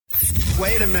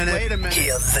Wait a minute.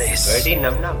 Hear this. Birdie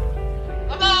num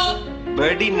num.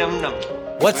 Birdie num num.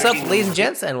 What's up, ladies and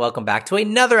gents, and welcome back to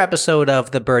another episode of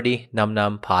the Birdie Num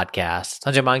Num podcast.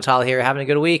 Sanjay Mangtal here, having a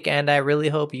good week, and I really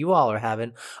hope you all are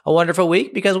having a wonderful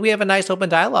week because we have a nice open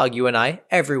dialogue, you and I,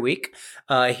 every week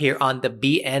here on the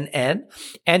BNN.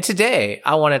 And today,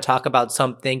 I want to talk about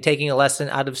something, taking a lesson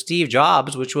out of Steve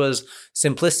Jobs, which was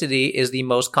simplicity is the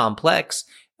most complex.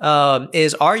 Are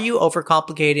you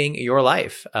overcomplicating your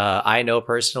life? I know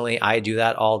personally I do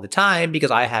that all the time because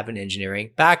I have an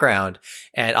engineering background.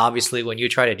 And obviously when you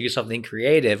try to do something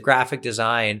creative, graphic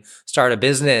design, start a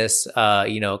business,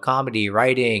 comedy,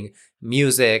 writing,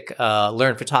 music,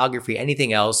 learn photography,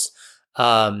 anything else,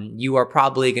 you are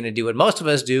probably going to do what most of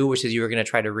us do, which is you are going to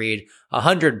try to read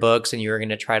 100 books and you're going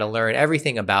to try to learn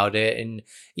everything about it. And,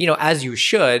 as you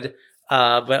should.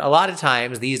 But a lot of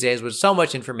times these days with so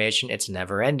much information, it's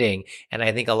never ending. And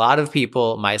I think a lot of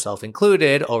people, myself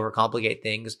included, overcomplicate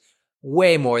things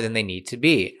way more than they need to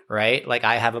be, right? Like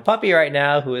I have a puppy right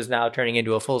now who is now turning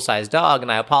into a full-size dog,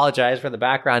 and I apologize for the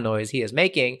background noise he is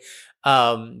making.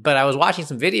 But I was watching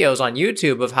some videos on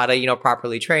YouTube of how to,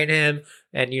 properly train him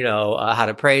and, how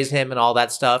to praise him and all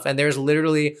that stuff. And there's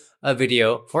literally a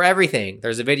video for everything.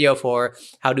 There's a video for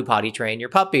how to potty train your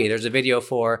puppy. There's a video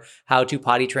for how to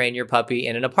potty train your puppy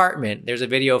in an apartment. There's a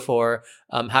video for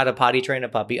how to potty train a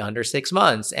puppy under 6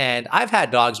 months. And I've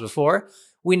had dogs before.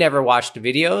 We never watched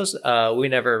videos. We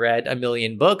never read a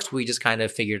million books. We just kind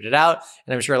of figured it out.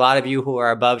 And I'm sure a lot of you who are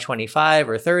above 25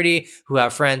 or 30, who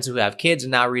have friends who have kids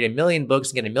and now read a million books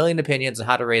and get a million opinions on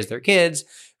how to raise their kids,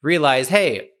 realize,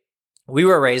 hey, we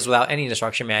were raised without any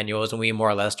instruction manuals and we more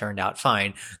or less turned out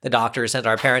fine. The doctor sent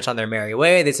our parents on their merry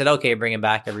way. They said, okay, bring him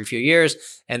back every few years.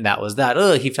 And that was that.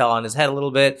 He fell on his head a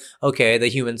little bit. Okay, the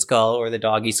human skull or the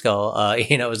doggy skull,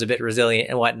 was a bit resilient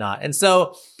and whatnot. And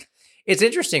so it's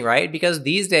interesting, right? Because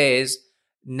these days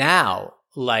now,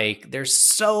 there's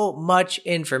so much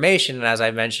information. And as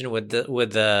I mentioned with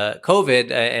the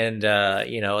COVID and,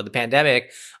 the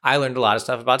pandemic, I learned a lot of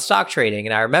stuff about stock trading.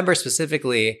 And I remember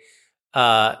specifically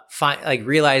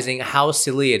realizing how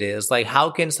silly it is. Like, how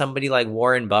can somebody like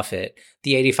Warren Buffett,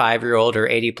 the 85-year-old or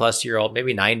 80-plus-year-old,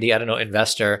 maybe 90, I don't know,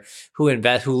 investor who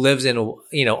lives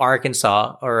in,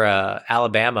 Arkansas or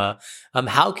Alabama,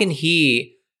 how can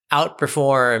he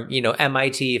outperform,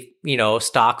 MIT,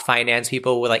 stock finance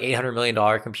people with like $800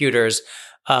 million computers,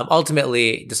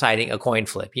 ultimately deciding a coin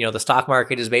flip? The stock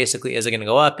market is basically, is it going to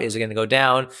go up? Is it going to go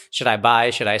down? Should I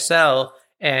buy? Should I sell?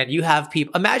 And you have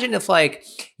people, imagine if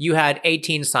you had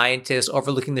 18 scientists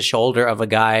overlooking the shoulder of a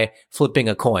guy flipping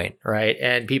a coin, right?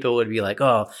 And people would be like,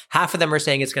 oh, half of them are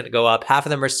saying it's going to go up. Half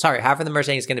of them are saying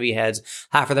it's going to be heads.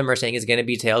 Half of them are saying it's going to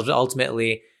be tails. But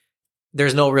ultimately,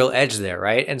 there's no real edge there,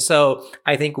 right? And so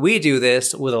I think we do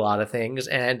this with a lot of things.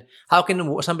 And how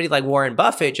can somebody like Warren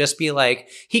Buffett just be like,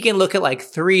 he can look at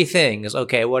three things.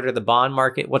 Okay, what's the bond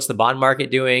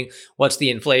market doing? What's the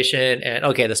inflation? And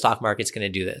okay, the stock market's going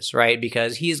to do this, right?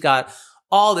 Because he's got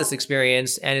all this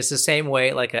experience. And it's the same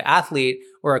way like an athlete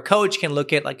or a coach can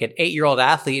look at like an 8-year-old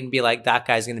athlete and be like, that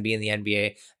guy's going to be in the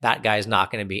NBA. That guy's not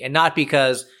going to be. And not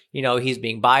because he's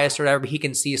being biased or whatever, but he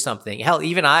can see something. Hell,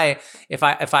 even if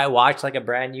I watch like a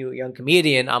brand new young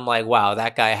comedian, I'm like, wow,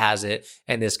 that guy has it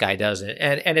and this guy doesn't.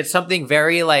 And it's something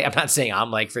very I'm not saying I'm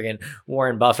like freaking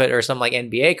Warren Buffett or some like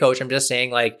NBA coach. I'm just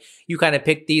saying you kind of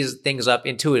pick these things up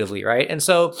intuitively, right? And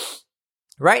so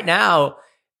right now,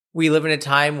 we live in a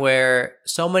time where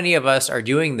so many of us are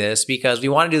doing this because we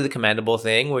want to do the commendable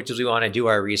thing, which is we want to do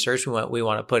our research. We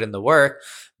want to put in the work.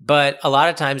 But a lot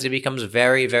of times it becomes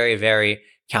very, very, very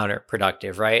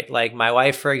counterproductive, right? Like my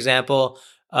wife, for example,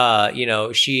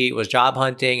 she was job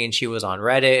hunting and she was on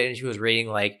Reddit and she was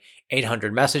reading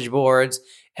 800 message boards.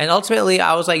 And ultimately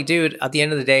I was like, dude, at the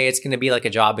end of the day, it's going to be like a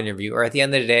job interview. Or at the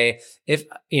end of the day, if,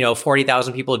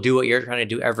 40,000 people do what you're trying to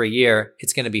do every year,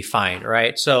 it's going to be fine,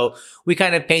 right? So we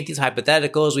kind of paint these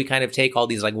hypotheticals. We kind of take all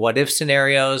these what if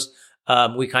scenarios.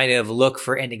 We kind of look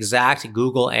for an exact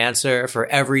Google answer for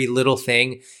every little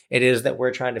thing it is that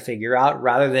we're trying to figure out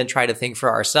rather than try to think for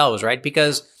ourselves, right?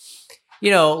 Because,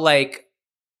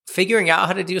 figuring out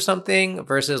how to do something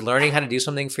versus learning how to do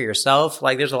something for yourself,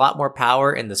 there's a lot more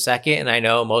power in the second. And I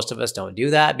know most of us don't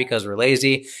do that because we're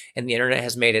lazy and the internet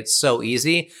has made it so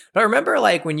easy. But remember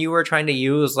when you were trying to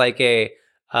use a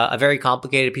very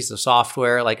complicated piece of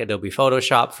software like Adobe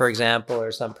Photoshop, for example,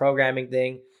 or some programming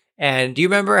thing. And do you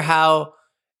remember how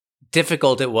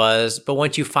difficult it was? But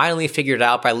once you finally figured it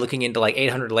out by looking into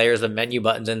 800 layers of menu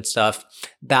buttons and stuff,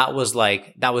 that was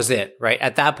it, right?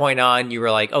 At that point on, you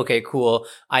were like, okay, cool.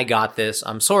 I got this.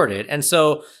 I'm sorted. And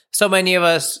so many of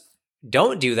us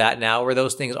don't do that now, where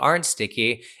those things aren't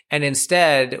sticky. And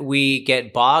instead we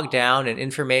get bogged down in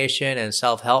information and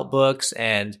self-help books.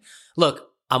 And look,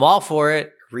 I'm all for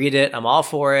it. Read it. I'm all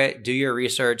for it. Do your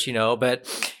research,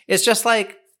 but it's just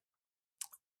like,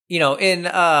 in,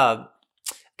 okay,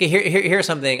 here's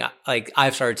something like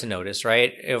I've started to notice,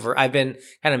 right? I've been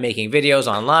kind of making videos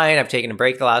online. I've taken a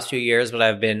break the last few years, but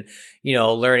I've been,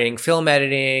 learning film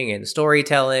editing and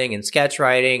storytelling and sketch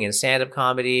writing and stand-up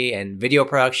comedy and video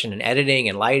production and editing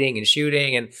and lighting and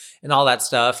shooting and all that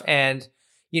stuff. And,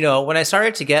 when I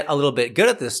started to get a little bit good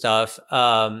at this stuff,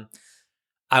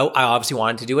 I obviously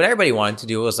wanted to do what everybody wanted to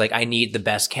do. It was like, I need the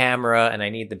best camera and I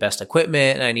need the best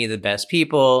equipment and I need the best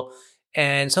people.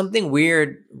 And something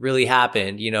weird really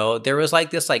happened. There was like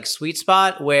this like sweet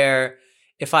spot where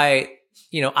if I've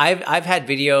had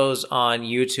videos on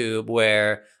YouTube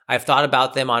where I've thought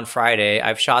about them on Friday,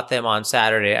 I've shot them on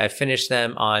Saturday, I finished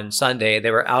them on Sunday,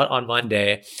 they were out on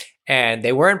Monday, and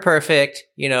they weren't perfect.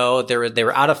 They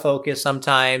were out of focus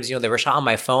sometimes. They were shot on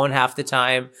my phone half the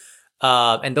time.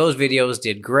 And those videos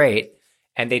did great.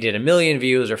 And they did 1 million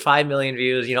views or 5 million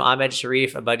views. Ahmed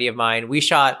Sharif, a buddy of mine, we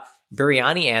shot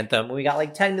Biryani Anthem. We got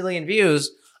like 10 million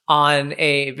views on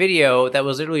a video that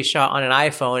was literally shot on an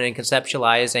iPhone and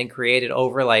conceptualized and created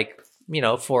over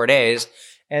 4 days.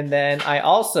 And then I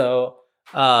also,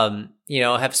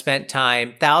 have spent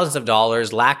time, thousands of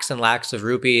dollars, lakhs and lakhs of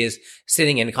rupees,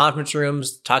 sitting in conference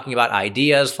rooms, talking about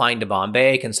ideas, flying to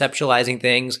Bombay, conceptualizing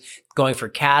things, going for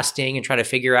casting and trying to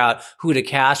figure out who to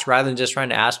cast rather than just trying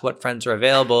to ask what friends are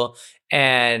available.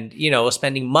 And,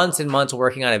 spending months and months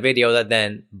working on a video that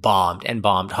then bombed and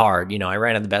bombed hard. I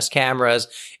ran out of the best cameras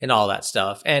and all that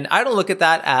stuff. And I don't look at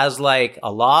that as like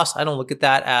a loss. I don't look at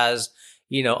that as,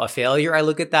 a failure. I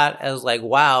look at that as like,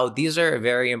 wow, these are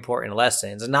very important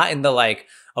lessons. And not in the like,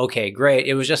 okay, great.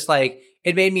 It was just like,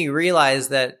 it made me realize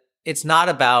that it's not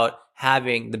about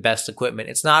having the best equipment.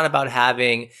 It's not about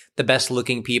having the best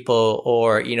looking people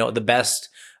or, the best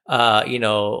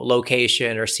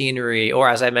location or scenery, or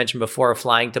as I mentioned before,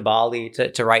 flying to Bali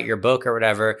to write your book or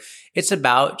whatever. It's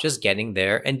about just getting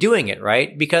there and doing it,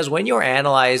 right? Because when you're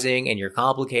analyzing and you're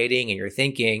complicating and you're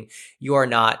thinking, you are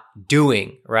not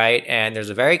doing, right? And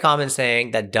there's a very common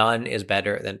saying that done is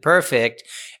better than perfect.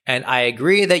 And I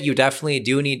agree that you definitely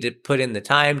do need to put in the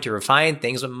time to refine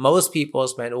things, but most people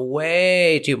spend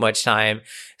way too much time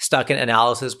stuck in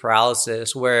analysis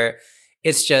paralysis where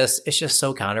it's just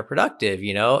so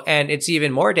counterproductive, and it's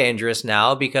even more dangerous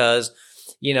now because,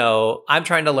 I'm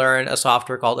trying to learn a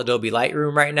software called Adobe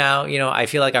Lightroom right now. I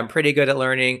feel like I'm pretty good at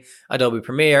learning Adobe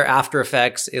Premiere. After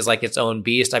Effects is like its own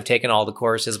beast. I've taken all the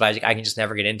courses, but I can just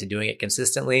never get into doing it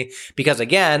consistently because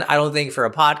again, I don't think for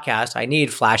a podcast, I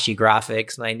need flashy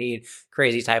graphics and I need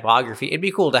crazy typography. It'd be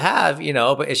cool to have,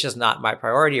 but it's just not my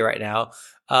priority right now.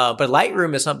 But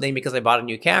Lightroom is something because I bought a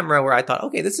new camera where I thought,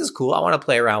 okay, this is cool. I want to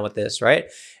play around with this, right?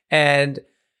 And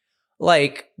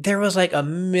there was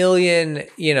 1 million,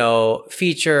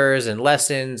 features and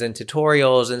lessons and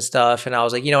tutorials and stuff. And I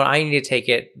was like, I need to take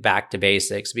it back to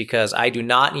basics because I do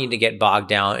not need to get bogged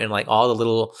down in all the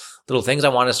little things I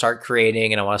want to start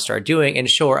creating and I want to start doing. And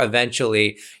sure,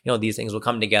 eventually, these things will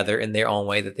come together in their own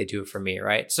way that they do for me,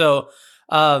 right? So,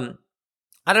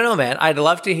 I don't know, man. I'd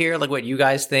love to hear what you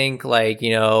guys think,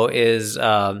 is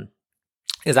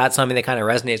that something that kind of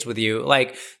resonates with you?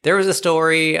 There was a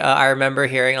story I remember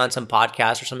hearing on some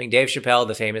podcast or something. Dave Chappelle,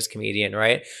 the famous comedian,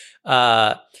 right?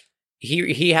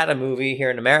 He had a movie here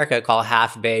in America called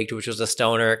Half Baked, which was a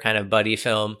stoner kind of buddy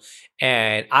film.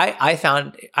 And I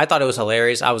thought it was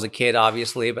hilarious. I was a kid,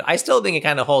 obviously, but I still think it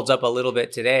kind of holds up a little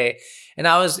bit today. And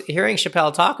I was hearing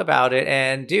Chappelle talk about it,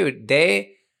 and dude,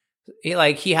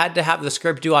 he had to have the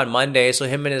script due on Monday. So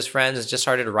him and his friends just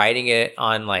started writing it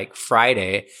on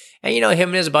Friday. And, him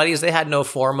and his buddies, they had no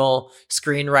formal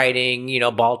screenwriting,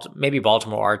 maybe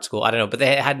Baltimore Art School. I don't know, but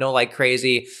they had no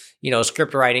crazy,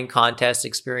 script writing contest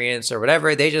experience or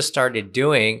whatever. They just started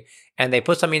doing and they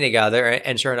put something together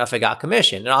and sure enough, it got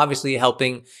commissioned. And obviously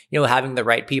helping, having the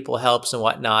right people helps and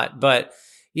whatnot. But,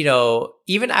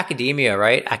 even academia,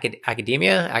 right?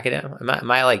 Academia?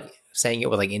 Am I saying it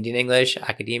with Indian English,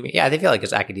 academia? Yeah, I feel like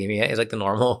it's academia is the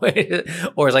normal way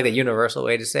or it's the universal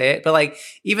way to say it. But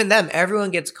even them,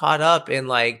 everyone gets caught up in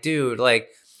dude,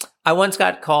 I once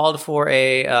got called for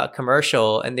a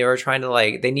commercial and they were trying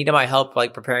to they needed my help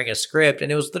preparing a script, and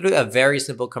it was literally a very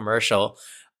simple commercial.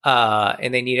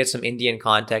 And they needed some Indian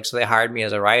context. So they hired me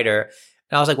as a writer.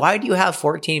 And I was like, why do you have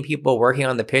 14 people working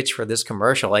on the pitch for this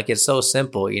commercial? It's so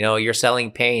simple. You're selling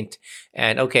paint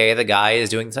and okay, the guy is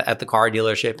doing at the car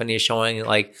dealership and he's showing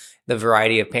the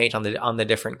variety of paint on the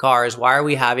different cars? Why are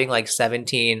we having like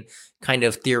 17 kind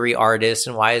of theory artists,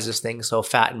 and why is this thing so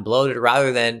fat and bloated,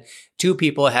 rather than two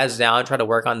people heads down try to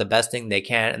work on the best thing they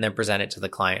can and then present it to the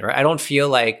client, right? I don't feel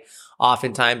like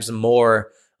oftentimes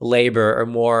more labor or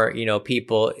more,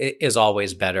 people is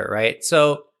always better, right?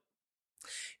 So,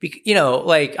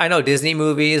 like I know Disney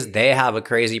movies, they have a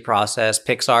crazy process.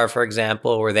 Pixar, for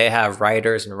example, where they have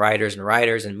writers and writers and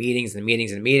writers and meetings and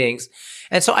meetings and meetings.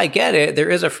 And so I get it. There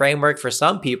is a framework for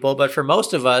some people, but for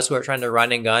most of us who are trying to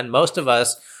run and gun, most of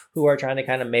us who are trying to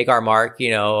kind of make our mark,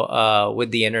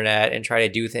 with the internet and try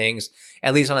to do things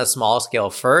at least on a small scale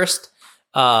first.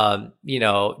 Don't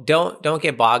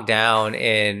get bogged down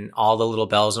in all the little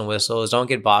bells and whistles. Don't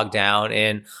get bogged down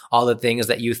in all the things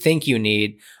that you think you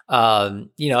need.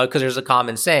 Because there's a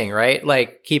common saying, right?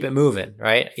 Like, keep it moving,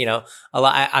 right? A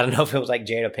lot. I don't know if it was like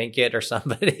Jada Pinkett or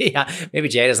somebody. Maybe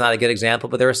Jada's not a good example,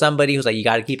 but there was somebody who's like, you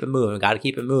got to keep it moving, got to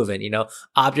keep it moving.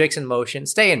 Objects in motion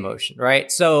stay in motion, right?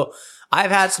 So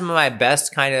I've had some of my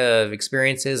best kind of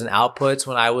experiences and outputs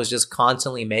when I was just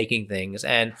constantly making things.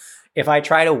 And if I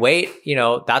try to wait,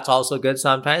 that's also good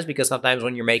sometimes, because sometimes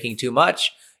when you're making too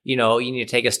much, you need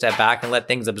to take a step back and let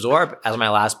things absorb. As my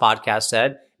last podcast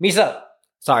said, Misa,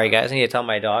 sorry guys, I need to tell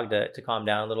my dog to calm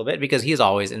down a little bit because he's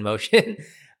always in motion.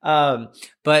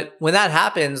 But when that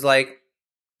happens, like,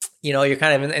 you're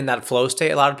kind of in that flow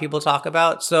state a lot of people talk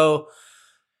about. So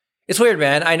it's weird,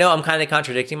 man. I know I'm kind of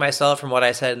contradicting myself from what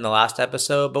I said in the last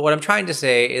episode, but what I'm trying to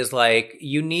say is, like,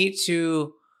 you need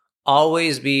to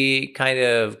always be kind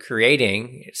of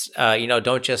creating,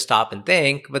 don't just stop and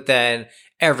think, but then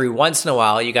every once in a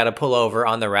while, you got to pull over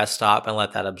on the rest stop and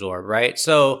let that absorb, right?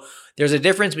 So there's a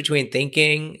difference between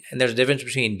thinking, and there's a difference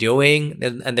between doing,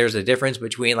 and there's a difference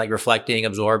between like reflecting,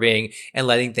 absorbing, and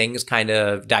letting things kind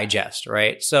of digest,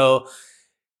 right? So,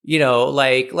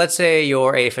 like, let's say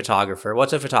you're a photographer.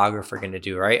 What's a photographer going to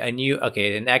do, right?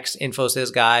 An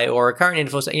ex-Infosys guy or a current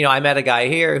Infosys, I met a guy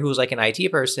here who's like an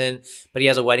IT person, but he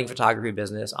has a wedding photography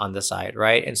business on the side,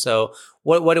 right? And so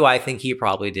what do I think he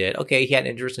probably did? Okay, he had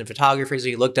an interest in photography, so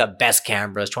he looked up best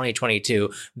cameras, 2022,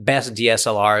 best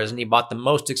DSLRs, and he bought the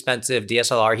most expensive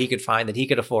DSLR he could find that he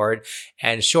could afford.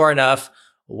 And sure enough,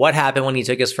 what happened when he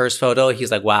took his first photo? He's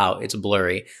like, wow, it's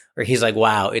blurry. Or he's like,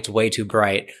 wow, it's way too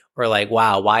bright. Or like,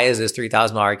 wow, why is this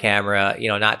 $3,000 camera,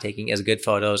 not taking as good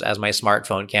photos as my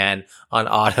smartphone can on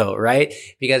auto, right?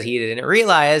 Because he didn't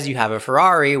realize you have a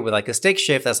Ferrari with like a stick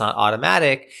shift that's not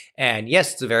automatic. And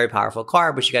yes, it's a very powerful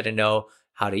car, but you got to know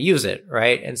how to use it,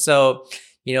 right? And so,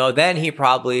 then he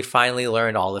probably finally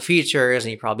learned all the features, and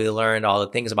he probably learned all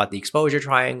the things about the exposure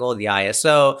triangle, the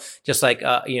ISO, just like,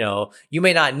 you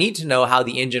may not need to know how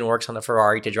the engine works on the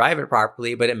Ferrari to drive it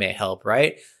properly, but it may help,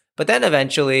 right? But then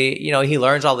eventually, he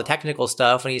learns all the technical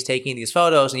stuff when he's taking these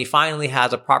photos, and he finally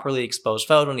has a properly exposed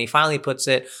photo, and he finally puts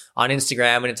it on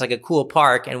Instagram, and it's like a cool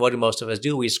park. And what do most of us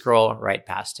do? We scroll right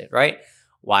past it, right?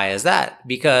 Why is that?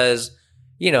 Because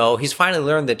he's finally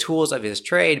learned the tools of his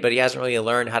trade, but he hasn't really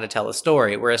learned how to tell a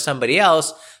story. Whereas somebody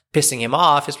else, pissing him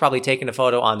off, is probably taken a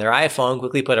photo on their iPhone,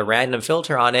 quickly put a random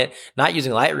filter on it, not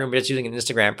using Lightroom, but just using an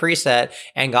Instagram preset,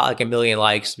 and got like 1 million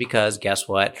likes, because guess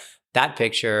what? That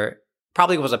picture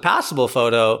probably was a passable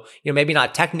photo, maybe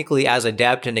not technically as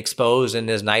adept and exposed and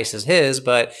as nice as his,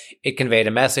 but it conveyed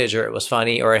a message, or it was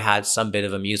funny, or it had some bit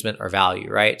of amusement or value,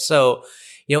 right? So,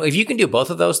 if you can do both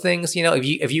of those things,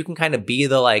 if you can kind of be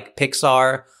the like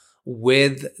Pixar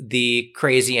with the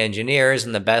crazy engineers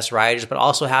and the best writers, but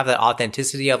also have that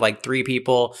authenticity of like 3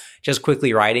 people just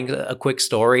quickly writing a quick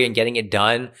story and getting it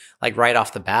done like right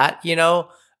off the bat,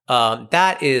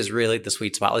 that is really the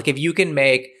sweet spot. Like, if you can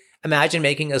imagine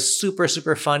making a super,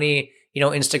 super funny,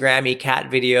 Instagram-y cat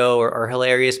video or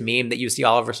hilarious meme that you see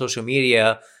all over social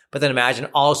media, but then imagine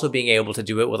also being able to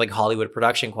do it with like Hollywood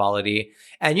production quality.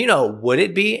 And, would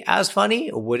it be as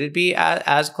funny? Would it be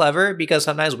as clever? Because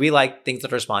sometimes we like things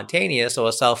that are spontaneous, so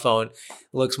a cell phone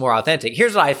looks more authentic.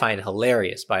 Here's what I find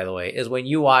hilarious, by the way, is when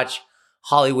you watch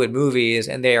Hollywood movies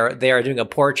and they are doing a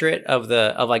portrait of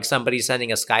like somebody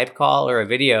sending a Skype call or a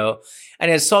video, and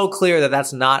it's so clear that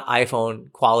that's not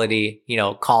iPhone quality,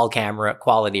 call camera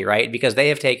quality, right? Because they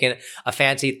have taken a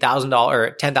fancy $1,000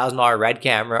 or $10,000 red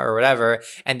camera or whatever,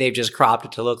 and they've just cropped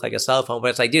it to look like a cell phone.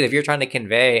 But it's like, dude, if you're trying to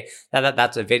convey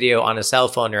that's a video on a cell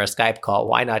phone or a Skype call,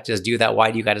 why not just do that? Why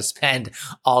do you got to spend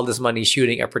all this money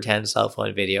shooting a pretend cell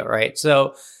phone video, right?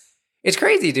 So it's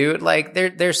crazy, dude. Like,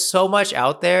 there's so much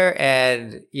out there,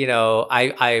 and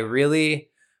I really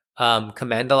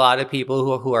commend a lot of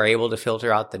people who are able to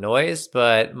filter out the noise.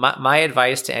 But my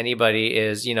advice to anybody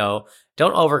is, don't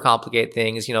overcomplicate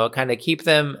things. Kind of keep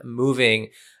them moving,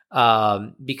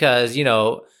 because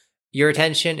your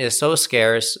attention is so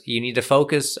scarce. You need to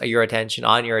focus your attention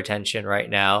on your attention right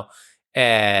now.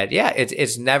 And yeah,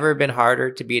 it's never been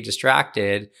harder to be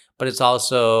distracted, but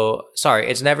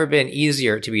it's never been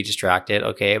easier to be distracted,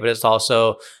 okay? But it's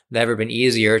also never been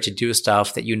easier to do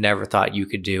stuff that you never thought you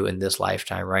could do in this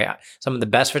lifetime, right? Some of the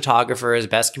best photographers,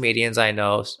 best comedians I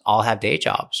know all have day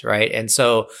jobs, right? And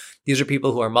so these are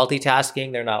people who are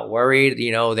multitasking. They're not worried,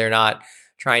 they're not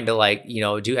trying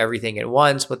to do everything at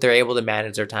once, but they're able to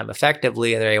manage their time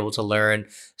effectively, and they're able to learn,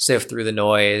 sift through the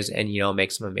noise, and,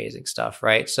 make some amazing stuff,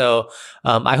 right? So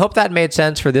I hope that made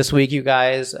sense for this week, you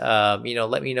guys. Let me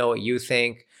know what you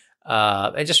think.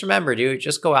 And just remember, dude,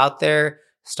 just go out there,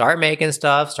 start making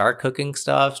stuff, start cooking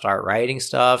stuff, start writing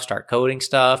stuff, start coding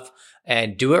stuff,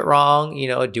 and do it wrong,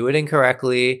 do it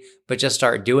incorrectly, but just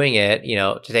start doing it,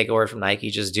 to take a word from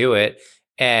Nike, just do it.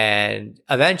 And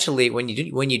eventually, when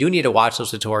you do need to watch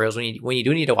those tutorials, when you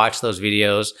do need to watch those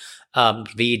videos,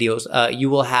 you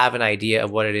will have an idea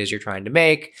of what it is you're trying to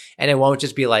make, and it won't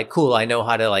just be like, cool, I know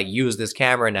how to use this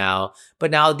camera now. But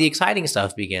now the exciting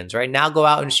stuff begins, right? Now go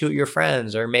out and shoot your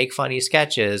friends or make funny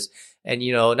sketches, and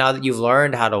now that you've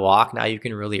learned how to walk, now you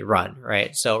can really run,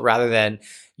 right? So rather than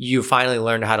you finally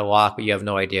learned how to walk, but you have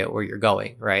no idea where you're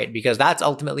going, right? Because that's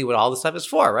ultimately what all this stuff is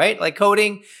for, right? Like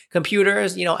coding,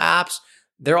 computers, apps.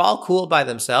 They're all cool by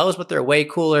themselves, but they're way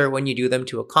cooler when you do them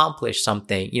to accomplish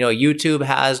something. YouTube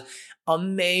has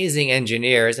amazing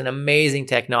engineers and amazing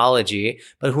technology,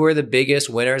 but who are the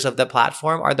biggest winners of the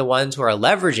platform are the ones who are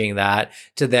leveraging that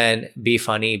to then be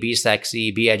funny, be sexy,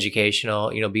 be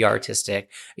educational, be artistic.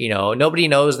 Nobody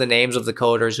knows the names of the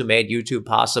coders who made YouTube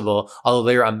possible, although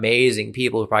they're amazing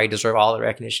people who probably deserve all the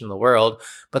recognition in the world,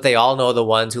 but they all know the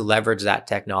ones who leverage that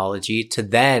technology to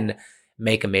then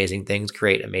make amazing things,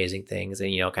 create amazing things,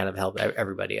 and, kind of help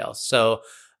everybody else. So,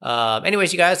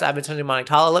 anyways, you guys, I've been Sanjay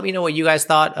Manik-Tala. Let me know what you guys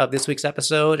thought of this week's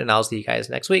episode, and I'll see you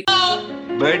guys next week.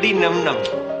 Birdie num num.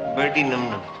 Birdie num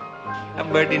num. A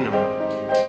birdie num num.